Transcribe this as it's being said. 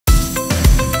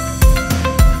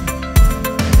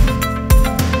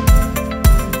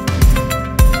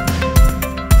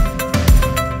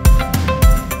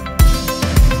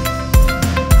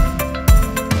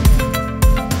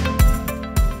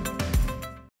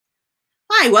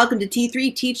Hi, welcome to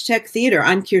T3 Teach Tech Theater.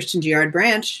 I'm Kirsten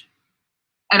Giard-Branch.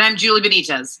 And I'm Julie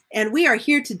Benitez. And we are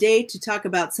here today to talk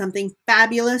about something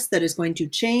fabulous that is going to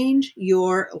change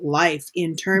your life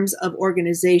in terms of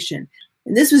organization.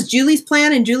 And this was Julie's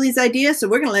plan and Julie's idea, so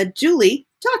we're going to let Julie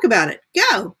talk about it.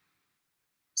 Go.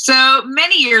 So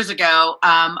many years ago,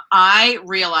 I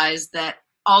realized that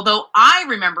although I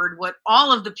remembered what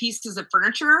all of the pieces of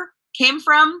furniture came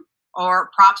from or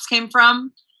props came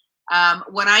from,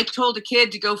 when I told a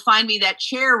kid to go find me that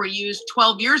chair we used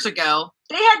 12 years ago,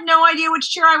 they had no idea which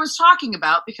chair I was talking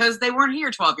about because they weren't here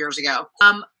 12 years ago.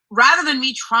 Rather than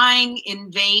me trying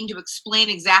in vain to explain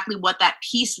exactly what that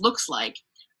piece looks like,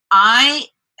 I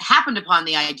happened upon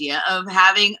the idea of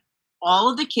having all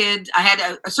of the kids. I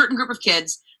had a certain group of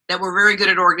kids that were very good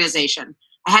at organization.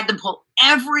 I had them pull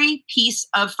every piece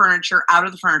of furniture out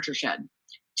of the furniture shed,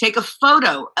 take a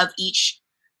photo of each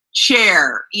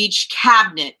chair, each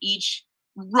cabinet, each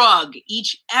rug,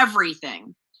 each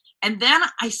everything. And then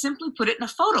I simply put it in a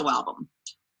photo album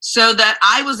so that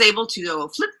I was able to go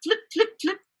flip, flip, flip,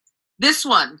 flip. This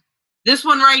one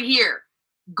right here.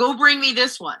 Go bring me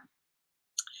this one.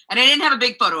 And I didn't have a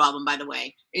big photo album, by the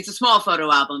way. It's a small photo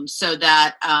album so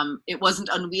that it wasn't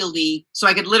unwieldy. So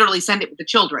I could literally send it with the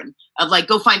children of like,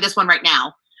 go find this one right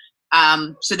now.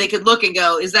 So they could look and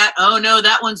go, is that, oh no,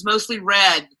 that one's mostly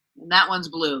red and that one's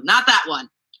blue. Not that one.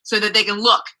 So that they can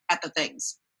look at the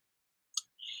things.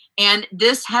 And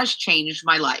this has changed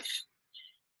my life.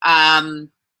 I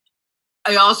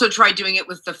also tried doing it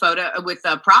with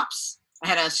props. I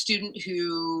had a student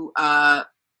who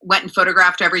went and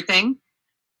photographed everything.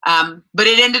 But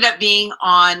it ended up being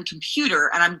on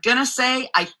computer. And I'm going to say,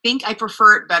 I think I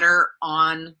prefer it better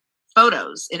on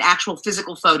photos, in actual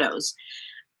physical photos.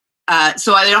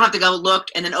 So I don't have to go look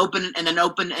and then open and then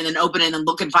open and then open and then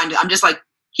look and find it. I'm just like,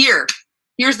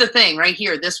 here's the thing right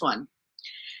here, this one.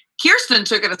 Kirsten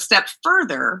took it a step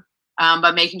further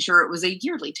by making sure it was a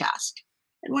yearly task.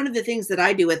 And one of the things that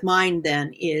I do with mine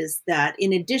then is that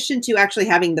in addition to actually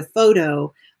having the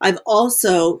photo, I've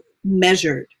also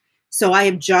measured. So I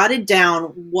have jotted down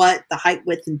what the height,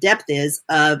 width, and depth is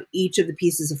of each of the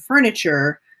pieces of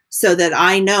furniture so that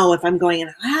I know if I'm going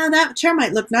in, that chair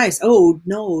might look nice. Oh,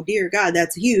 no, dear God,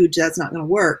 that's huge. That's not going to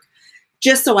work.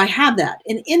 Just so I have that.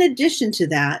 And in addition to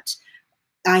that,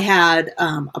 I had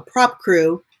a prop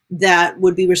crew that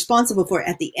would be responsible for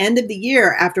at the end of the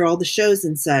year after all the shows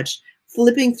and such,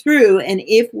 flipping through. And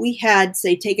if we had,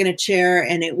 say, taken a chair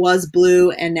and it was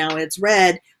blue and now it's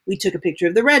red, we took a picture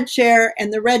of the red chair,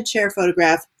 and the red chair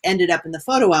photograph ended up in the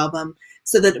photo album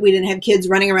so that we didn't have kids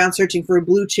running around searching for a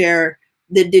blue chair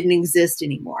that didn't exist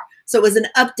anymore. So it was an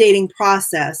updating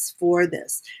process for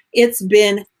this. It's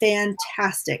been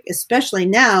fantastic, especially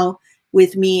now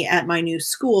with me at my new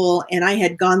school, and I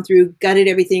had gone through, gutted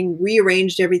everything,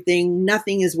 rearranged everything.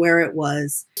 Nothing is where it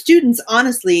was. Students,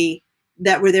 honestly,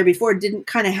 that were there before didn't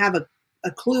kind of have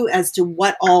a clue as to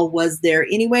what all was there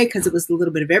anyway, because it was a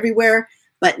little bit of everywhere.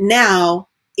 But now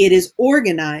it is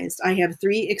organized. I have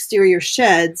 3 exterior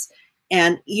sheds,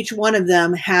 and each one of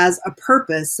them has a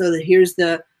purpose. So that here's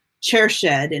the chair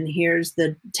shed, and here's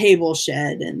the table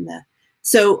shed, and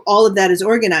so all of that is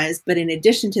organized. But in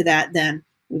addition to that, then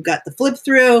we've got the flip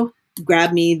through,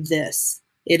 grab me this.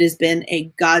 It has been a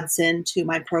godsend to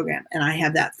my program. And I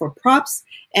have that for props,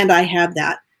 and I have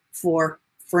that for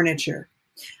furniture.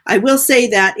 I will say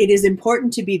that it is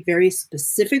important to be very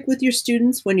specific with your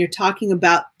students when you're talking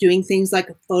about doing things like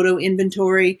a photo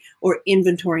inventory or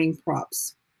inventorying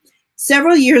props.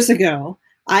 Several years ago,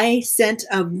 I sent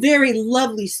a very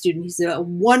lovely student. He's a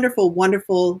wonderful,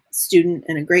 wonderful student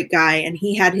and a great guy. And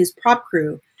he had his prop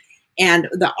crew. And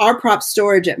our prop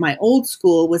storage at my old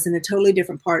school was in a totally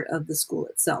different part of the school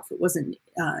itself. It wasn't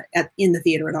in the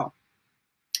theater at all.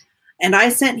 And I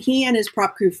sent he and his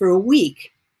prop crew for a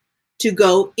week to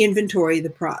go inventory the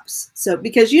props. So,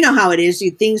 because you know how it is,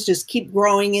 things just keep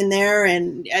growing in there,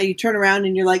 and you turn around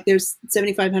and you're like, there's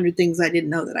 7,500 things I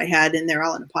didn't know that I had, and they're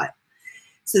all in a pile.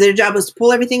 So their job was to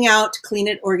pull everything out, clean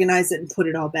it, organize it, and put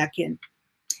it all back in.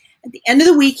 At the end of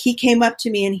the week, he came up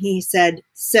to me and he said,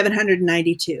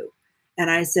 792. And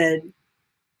I said,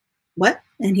 what?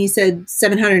 And he said,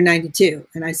 792.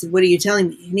 And I said, what are you telling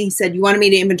me? And he said, you wanted me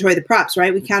to inventory the props,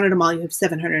 right? We counted them all. You have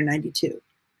 792.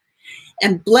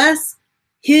 And bless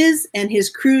his and his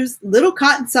crew's little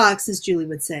cotton socks, as Julie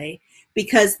would say,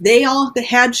 because they all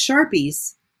had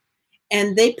Sharpies,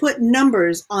 and they put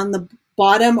numbers on the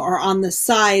bottom or on the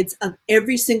sides of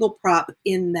every single prop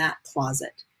in that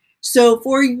closet. So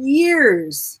for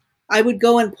years, I would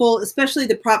go and pull, especially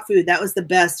the prop food. That was the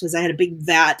best, because I had a big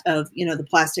vat of, the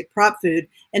plastic prop food.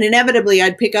 And inevitably,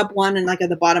 I'd pick up one, and like at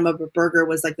the bottom of a burger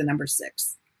was like the number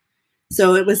 6.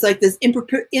 So it was like this in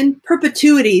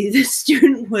perpetuity. This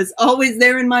student was always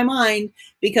there in my mind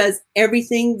because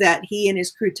everything that he and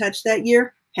his crew touched that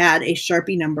year had a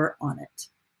Sharpie number on it.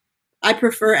 I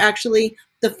prefer actually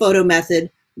the photo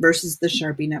method versus the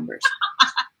Sharpie numbers.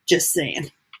 Just saying.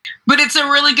 But it's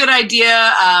a really good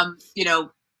idea, you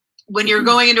know, when you're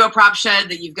going into a prop shed,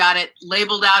 that you've got it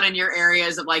labeled out in your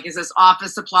areas of like, is this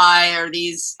office supply or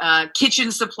these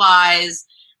kitchen supplies?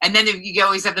 And then you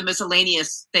always have the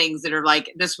miscellaneous things that are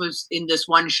like, this was in this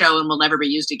one show and will never be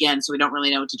used again, so we don't really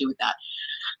know what to do with that.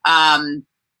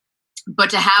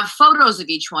 But to have photos of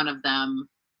each one of them,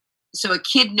 so a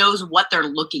kid knows what they're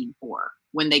looking for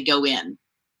when they go in.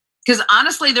 Because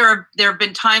honestly, there have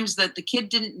been times that the kid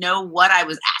didn't know what I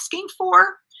was asking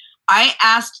for. I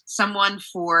asked someone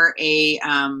for a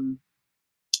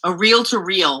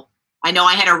reel-to-reel. I know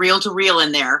I had a reel-to-reel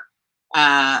in there,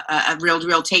 a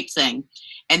reel-to-reel tape thing.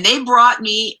 And they brought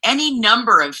me any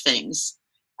number of things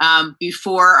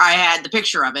before I had the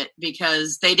picture of it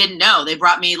because they didn't know. They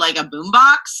brought me like a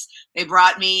boombox. They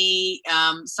brought me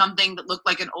something that looked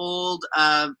like an old,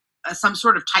 some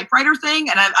sort of typewriter thing.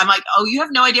 And I'm like, oh, you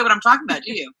have no idea what I'm talking about,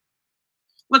 do you?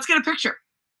 Let's get a picture.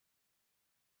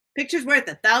 Picture's worth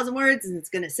 1,000 words, and it's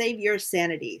going to save your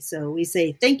sanity. So we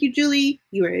say, thank you, Julie.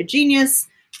 You are a genius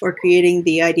for creating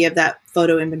the idea of that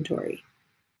photo inventory.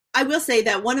 I will say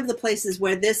that one of the places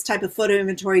where this type of photo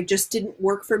inventory just didn't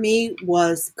work for me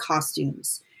was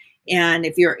costumes. And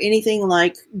if you're anything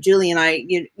like Julie and I,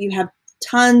 you have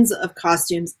tons of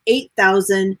costumes,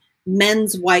 8,000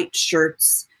 men's white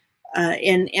shirts.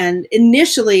 And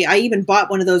initially, I even bought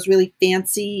one of those really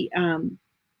fancy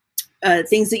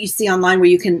things that you see online where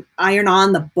you can iron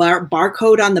on the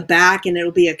barcode on the back and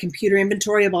it'll be a computer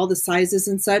inventory of all the sizes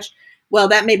and such. Well,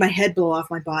 that made my head blow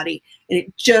off my body, and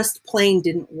it just plain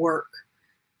didn't work.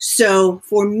 So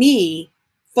for me,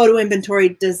 photo inventory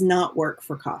does not work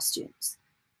for costumes.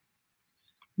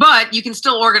 But you can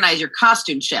still organize your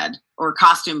costume shed or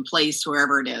costume place,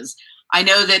 wherever it is. I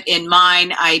know that in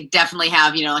mine, I definitely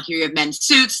have, you know, here you have men's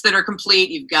suits that are complete.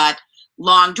 You've got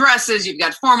long dresses, you've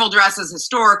got formal dresses,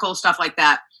 historical, stuff like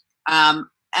that.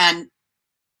 And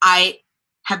I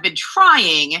have been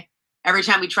trying, every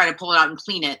time we try to pull it out and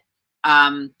clean it,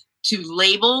 to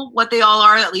label what they all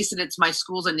are, at least that it's my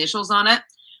school's initials on it.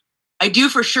 I do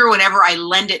for sure whenever I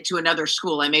lend it to another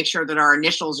school, I make sure that our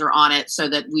initials are on it so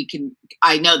that we can,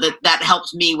 I know that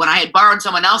helps me when I had borrowed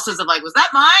someone else's. I'm like, was that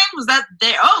mine? Was that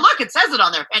there? Oh, look, it says it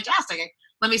on there. Fantastic.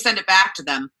 Let me send it back to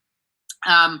them.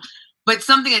 But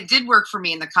something that did work for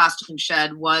me in the costume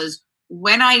shed was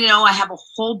when I know I have a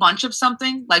whole bunch of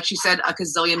something, like she said, a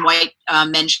gazillion white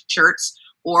men's shirts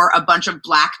or a bunch of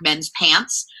black men's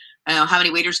pants. How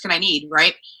many waiters can I need,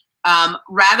 right?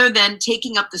 Rather than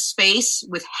taking up the space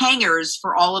with hangers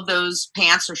for all of those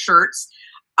pants or shirts,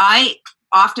 I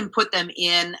often put them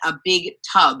in a big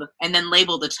tub and then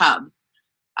label the tub.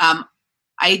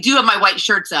 I do have my white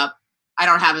shirts up. I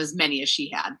don't have as many as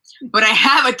she had, but I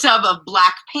have a tub of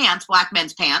black pants, black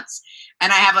men's pants,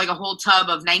 and I have like a whole tub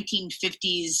of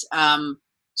 1950s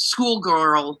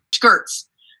schoolgirl skirts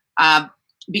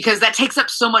because that takes up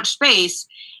so much space.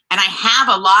 And I have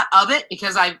a lot of it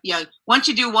because once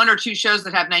you do one or two shows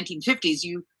that have 1950s,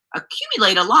 you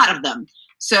accumulate a lot of them.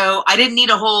 So I didn't need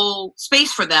a whole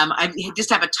space for them. I just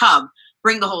have a tub.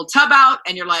 Bring the whole tub out,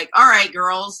 and you're like, all right,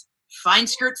 girls, find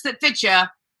skirts that fit you.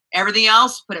 Everything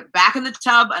else, put it back in the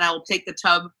tub, and I will take the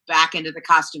tub back into the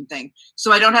costume thing.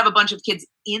 So I don't have a bunch of kids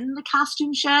in the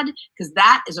costume shed, because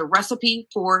that is a recipe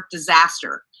for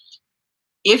disaster.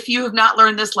 If you have not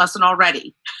learned this lesson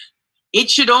already, it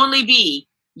should only be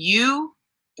you,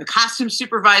 the costume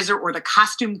supervisor, or the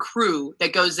costume crew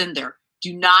that goes in there.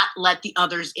 Do not let the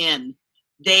others in.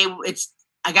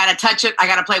 I got to touch it. I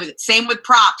got to play with it. Same with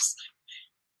props.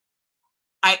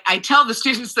 I tell the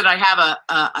students that I have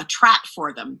a trap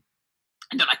for them.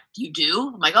 And they're like, you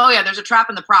do? I'm like, oh yeah, there's a trap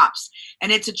in the props.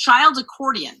 And it's a child's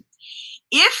accordion.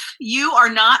 If you are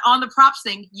not on the props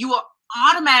thing, you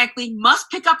automatically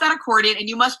must pick up that accordion and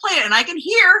you must play it. And I can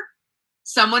hear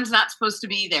someone's not supposed to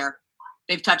be there.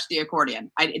 They've touched the accordion.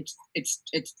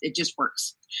 It just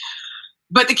works.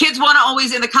 But the kids want to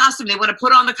always in the costume. They want to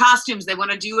put on the costumes. They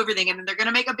want to do everything, and then they're going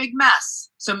to make a big mess.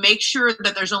 So make sure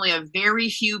that there's only a very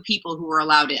few people who are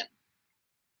allowed in.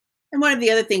 And one of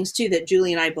the other things too that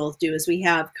Julie and I both do is we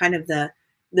have kind of the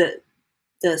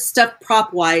stuff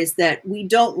prop wise that we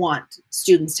don't want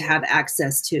students to have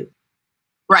access to.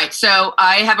 Right. So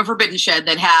I have a forbidden shed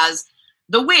that has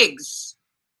the wigs,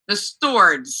 the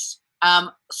swords,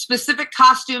 Specific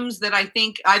costumes that I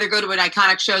think either go to an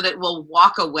iconic show that will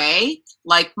walk away,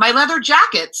 like my leather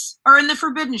jackets are in the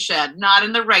Forbidden Shed, not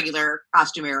in the regular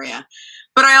costume area.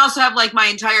 But I also have like my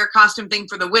entire costume thing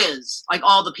for the Wiz, like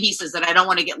all the pieces that I don't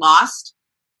want to get lost.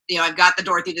 You know, I've got the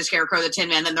Dorothy, the Scarecrow, the Tin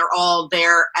Man, and they're all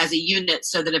there as a unit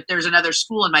so that if there's another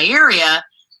school in my area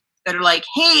that are like,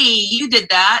 hey, you did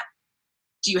that,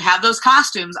 do you have those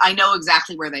costumes? I know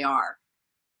exactly where they are.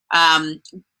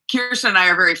 Kirsten and I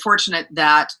are very fortunate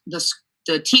that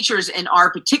the teachers in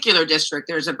our particular district,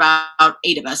 there's about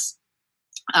 8 of us,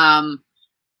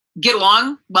 get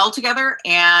along well together,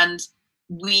 and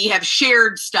we have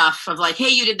shared stuff of like, hey,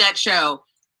 you did that show.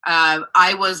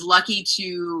 I was lucky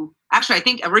to, actually, I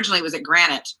think originally it was at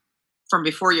Granite from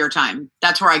before your time.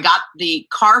 That's where I got the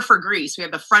car for Grease. We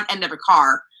have the front end of a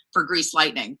car for Grease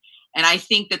Lightning. And I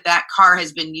think that car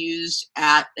has been used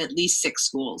at least 6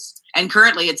 schools. And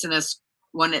currently it's in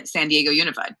one at San Diego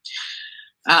Unified.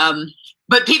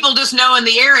 But people just know in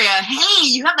the area, hey,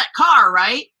 you have that car,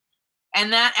 right?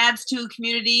 And that adds to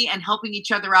community and helping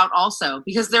each other out also.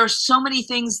 Because there are so many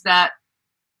things that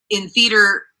in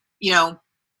theater, you know,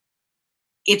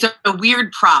 it's a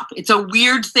weird prop. It's a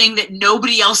weird thing that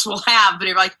nobody else will have. But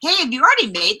you're like, hey, have you already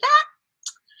made that?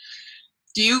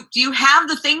 Do you have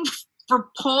the thing for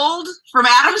pulled from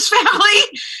Adam's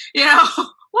Family? You know,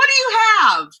 what do you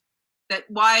have? That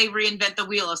why reinvent the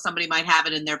wheel if somebody might have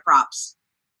it in their props?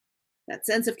 That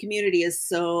sense of community is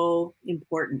so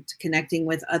important, connecting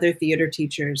with other theater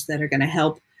teachers that are going to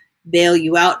help bail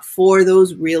you out for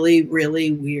those really,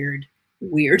 really weird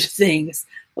things.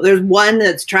 Well, there's one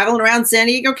that's traveling around San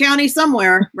Diego County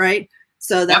somewhere, right?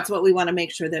 So that's what we want to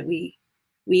make sure that we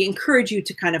encourage you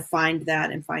to kind of find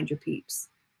that and find your peeps.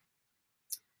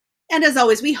 And as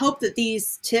always, we hope that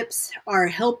these tips are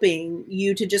helping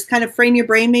you to just kind of frame your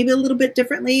brain maybe a little bit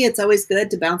differently. It's always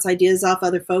good to bounce ideas off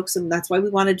other folks, and that's why we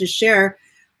wanted to share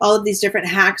all of these different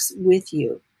hacks with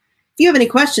you. If you have any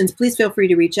questions, please feel free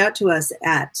to reach out to us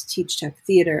at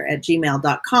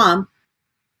teachtechtheater@gmail.com.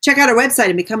 Check out our website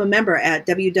and become a member at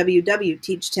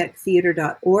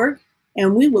www.teachtechtheater.org,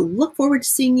 and we will look forward to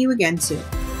seeing you again soon.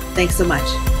 Thanks so much.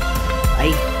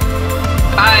 Bye.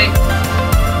 Bye.